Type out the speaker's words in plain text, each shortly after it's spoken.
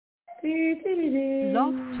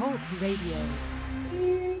Blog Talk Radio.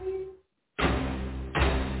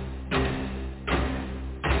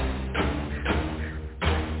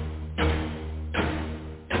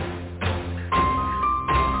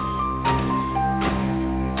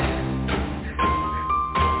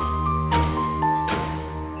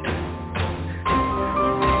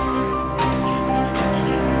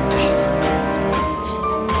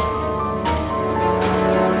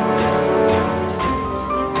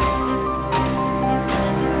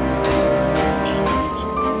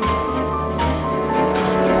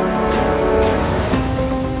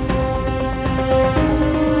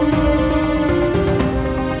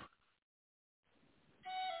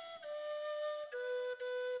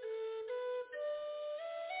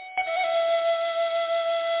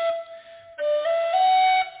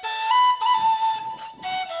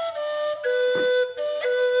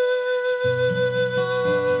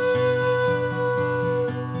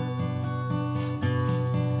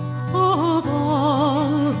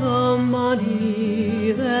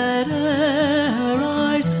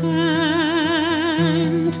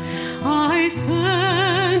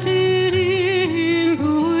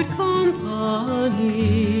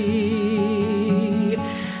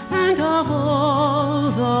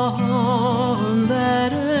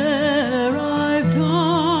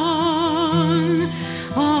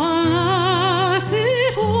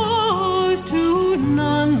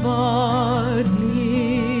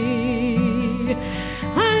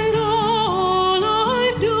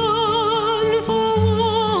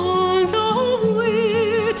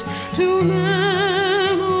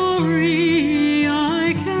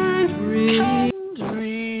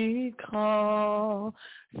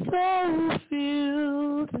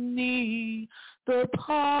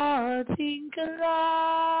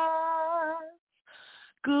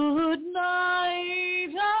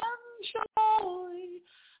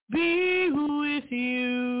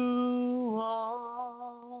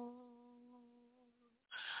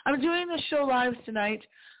 Tonight,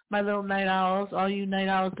 my little night owls, all you night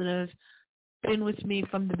owls that have been with me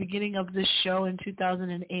from the beginning of this show in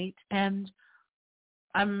 2008, and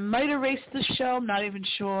I might erase the show. I'm not even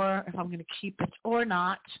sure if I'm going to keep it or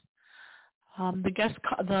not.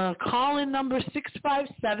 The call-in number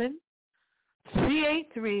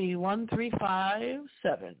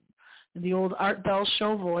 657-383-1357. The old Art Bell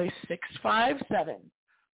Show voice,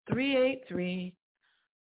 657-383-1357.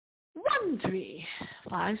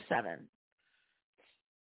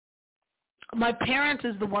 My parent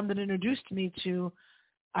is the one that introduced me to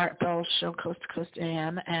Art Bell's show, Coast to Coast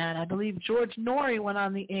AM, and I believe George Norrie went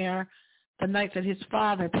on the air the night that his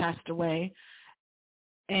father passed away.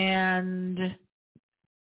 And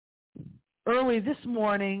early this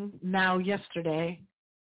morning, now yesterday,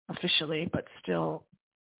 officially, but still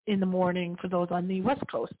in the morning for those on the West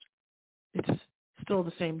Coast, it's still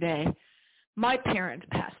the same day, my parent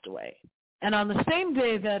passed away. And on the same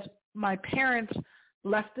day that my parents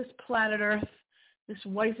left this planet Earth, this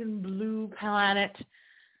white and blue planet,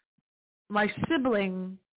 my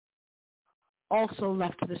sibling also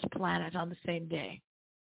left this planet on the same day.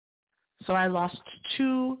 So I lost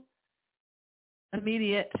two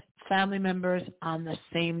immediate family members on the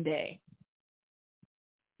same day.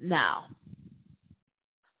 Now,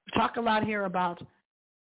 we talk a lot here about,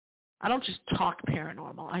 I don't just talk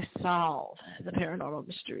paranormal, I solve the paranormal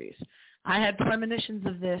mysteries. I had premonitions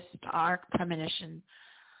of this, dark premonition,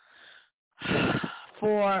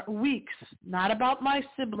 for weeks, not about my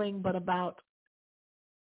sibling, but about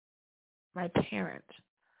my parent.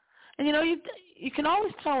 And you can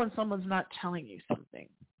always tell when someone's not telling you something.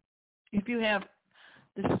 If you have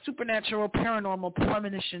this supernatural, paranormal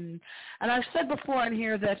premonition, and I've said before in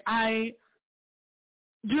here that I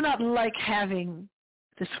do not like having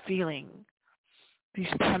this feeling,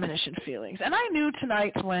 these premonition feelings. And I knew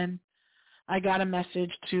tonight when I got a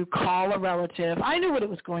message to call a relative. I knew what it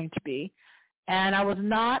was going to be, and I was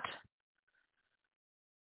not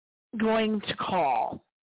going to call,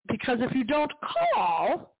 because if you don't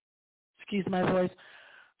call, excuse my voice,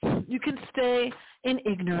 you can stay in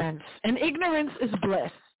ignorance, and ignorance is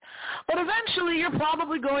bliss. But eventually you're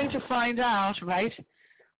probably going to find out, right?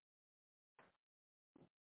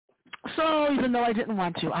 So even though I didn't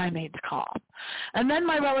want to, I made the call. And then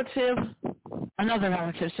my relative, another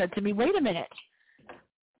relative, said to me, wait a minute,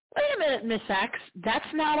 Miss X,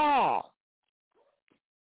 that's not all.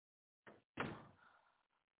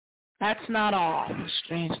 That's not all. A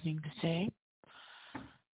strange thing to say.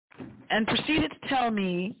 And proceeded to tell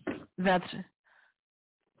me that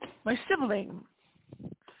my sibling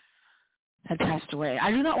had passed away. I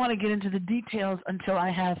do not want to get into the details until I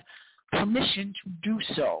have permission to do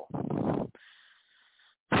so.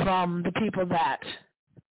 from the people that,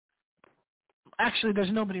 actually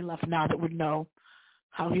there's nobody left now that would know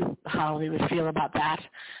how he would feel about that,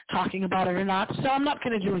 talking about it or not. So I'm not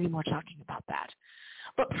going to do any more talking about that.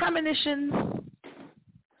 But premonitions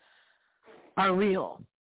are real.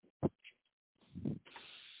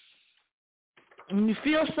 When you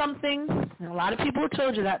feel something, and a lot of people have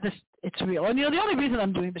told you that, it's real. And the only reason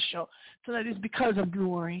I'm doing the show tonight is because of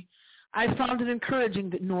Nori. I found it encouraging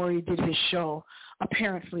that Nori did his show,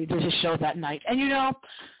 apparently did his show that night. And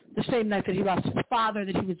the same night that he lost his father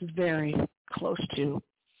that he was very close to,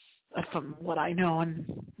 from what I know. And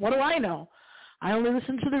what do I know? I only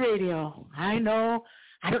listen to the radio. I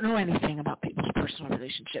don't know anything about people's personal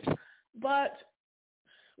relationships. But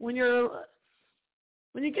when you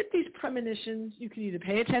get these premonitions, you can either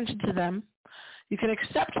pay attention to them, you can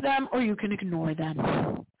accept them, or you can ignore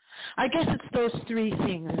them. I guess it's those three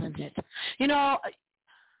things, isn't it?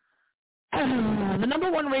 The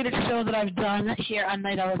number one rated show that I've done here on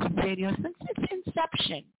Night Owls Radio since its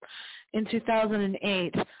inception in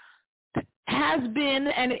 2008 has been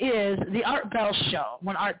and is the Art Bell Show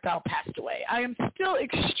when Art Bell passed away. I am still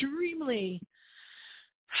extremely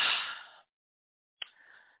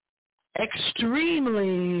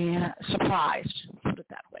surprised, put it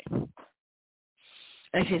that way,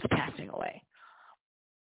 at his passing away.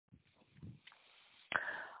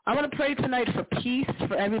 I want to pray tonight for peace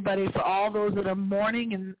for everybody, for all those that are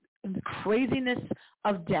mourning in the craziness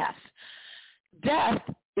of death. Death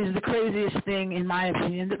is the craziest thing, in my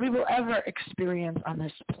opinion, that we will ever experience on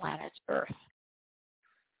this planet Earth.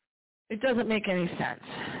 It doesn't make any sense.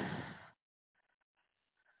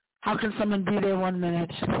 How can someone be there 1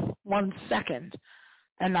 minute, 1 second,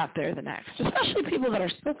 and not there the next? Especially people that are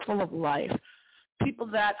so full of life, people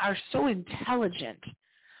that are so intelligent,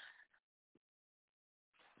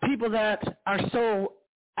 people that are so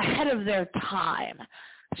ahead of their time,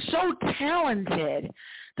 so talented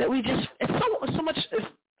that it's so much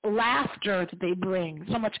laughter that they bring,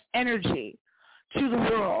 so much energy to the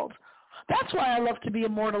world. That's why I love to be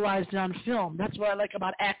immortalized on film. That's what I like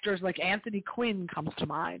about actors like Anthony Quinn comes to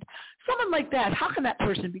mind. Someone like that, how can that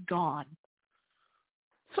person be gone?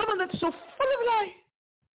 Someone that's so full of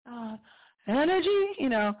life. Energy,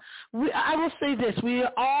 I will say this, we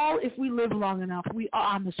all, if we live long enough, we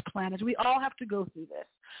are on this planet, we all have to go through this.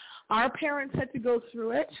 Our parents had to go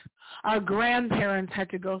through it. Our grandparents had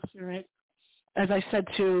to go through it, as I said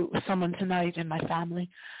to someone tonight in my family,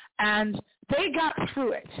 and they got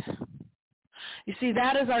through it. You see,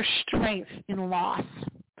 that is our strength in loss.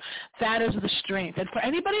 That is the strength. And for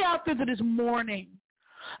anybody out there that is mourning,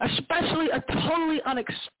 especially a totally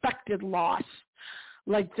unexpected loss,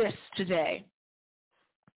 like this today.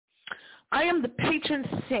 I am the patron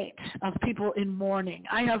saint of people in mourning.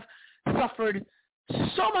 I have suffered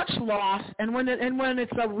so much loss, and when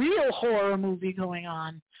it's a real horror movie going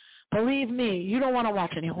on, believe me, you don't want to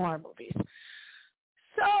watch any horror movies.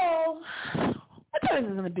 So, I thought this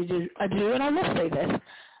was going to be adieu, and I will say this.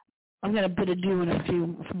 I'm going to bid adieu in a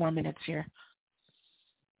few more minutes here.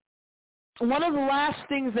 One of the last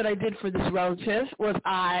things that I did for this relative was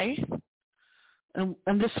and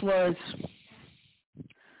this was,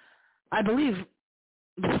 I believe,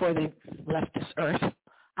 before they left this earth,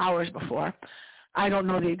 hours before. I don't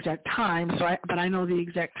know the exact time, but I know the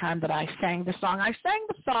exact time that I sang the song. I sang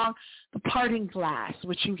the song, The Parting Glass,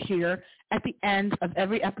 which you hear at the end of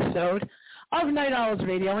every episode of Night Owls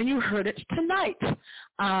Radio, and you heard it tonight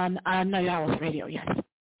on Night Owls Radio, yes.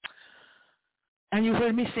 And you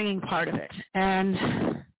heard me singing part of it. And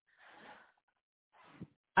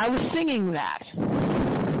I was singing that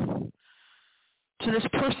to this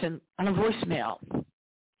person on a voicemail.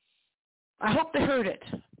 I hope they heard it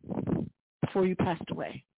before you passed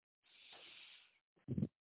away.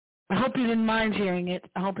 I hope you didn't mind hearing it.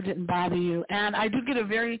 I hope it didn't bother you. And I do get a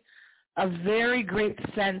very great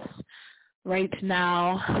sense right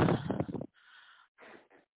now,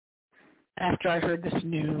 after I heard this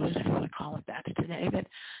news, if you want to call it that today, that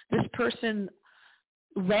this person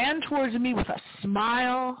ran towards me with a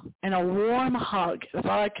smile and a warm hug. That's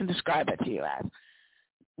all I can describe it to you as.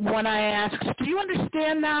 When I asked, do you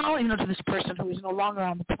understand now, to this person who is no longer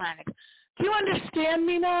on the planet, do you understand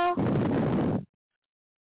me now?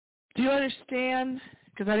 Do you understand?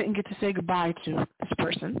 Because I didn't get to say goodbye to this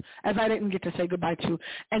person, as I didn't get to say goodbye to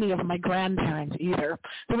any of my grandparents either.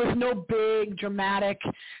 There was no big, dramatic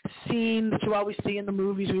scene that you always see in the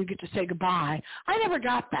movies where you get to say goodbye. I never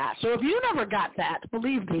got that. So if you never got that,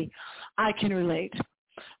 believe me, I can relate.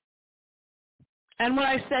 And when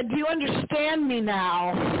I said, do you understand me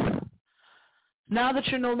now? Now that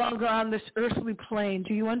you're no longer on this earthly plane,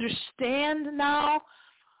 do you understand now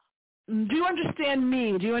Do you understand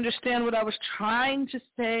me? Do you understand what I was trying to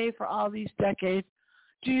say for all these decades?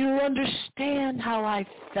 Do you understand how I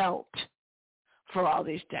felt for all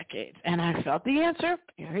these decades? And I felt the answer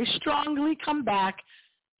very strongly come back,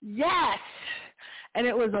 yes. And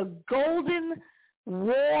it was a golden,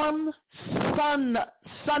 warm,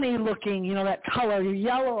 sunny looking, that color,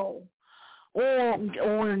 yellow,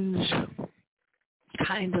 orange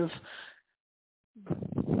kind of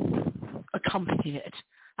accompanied it.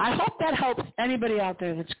 I hope that helps anybody out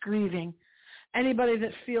there that's grieving, anybody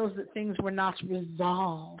that feels that things were not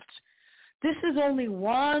resolved. This is only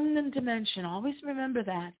one dimension. Always remember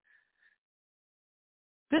that.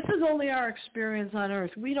 This is only our experience on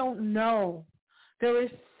earth. We don't know. There is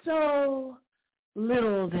so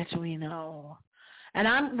little that we know.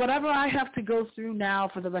 And whatever I have to go through now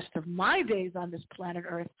for the rest of my days on this planet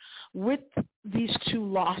Earth with these two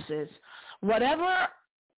losses,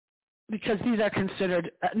 because these are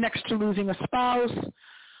considered, next to losing a spouse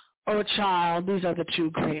or a child, these are the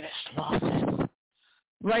two greatest losses,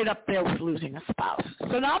 right up there with losing a spouse.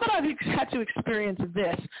 So now that I've had to experience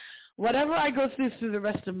this, whatever I go through the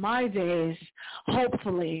rest of my days,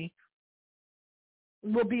 hopefully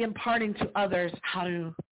will be imparting to others how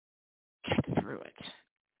to get through it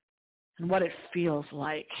and what it feels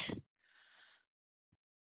like.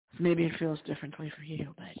 Maybe it feels differently for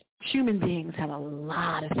you, but human beings have a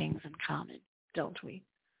lot of things in common, don't we?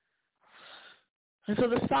 And so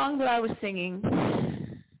the song that I was singing,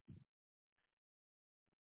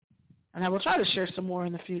 and I will try to share some more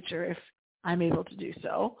in the future if I'm able to do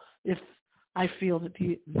so, if I feel that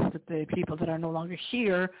the people that are no longer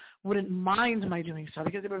here wouldn't mind my doing so,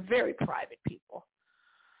 because they were very private people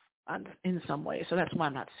in some ways. So that's why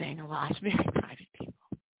I'm not saying a lot. Very private people.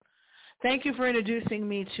 Thank you for introducing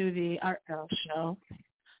me to the Art Girl Show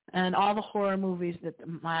and all the horror movies that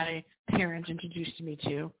my parents introduced me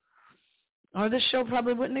to. Or this show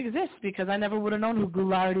probably wouldn't exist because I never would have known who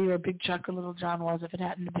Ghoulardi or Big Chuck or Little John was if it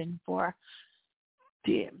hadn't been for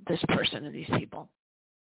this person and these people.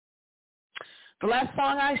 The last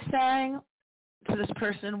song I sang to this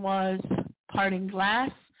person was Parting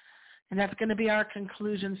Glass, and that's going to be our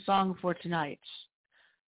conclusion song for tonight.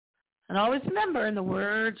 And always remember, in the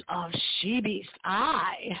words of She-Beast,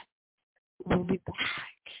 I will be back.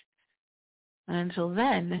 And until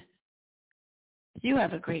then, you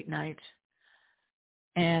have a great night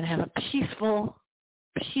and have a peaceful,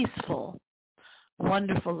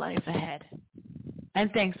 wonderful life ahead.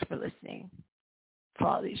 And thanks for listening for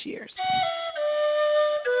all these years.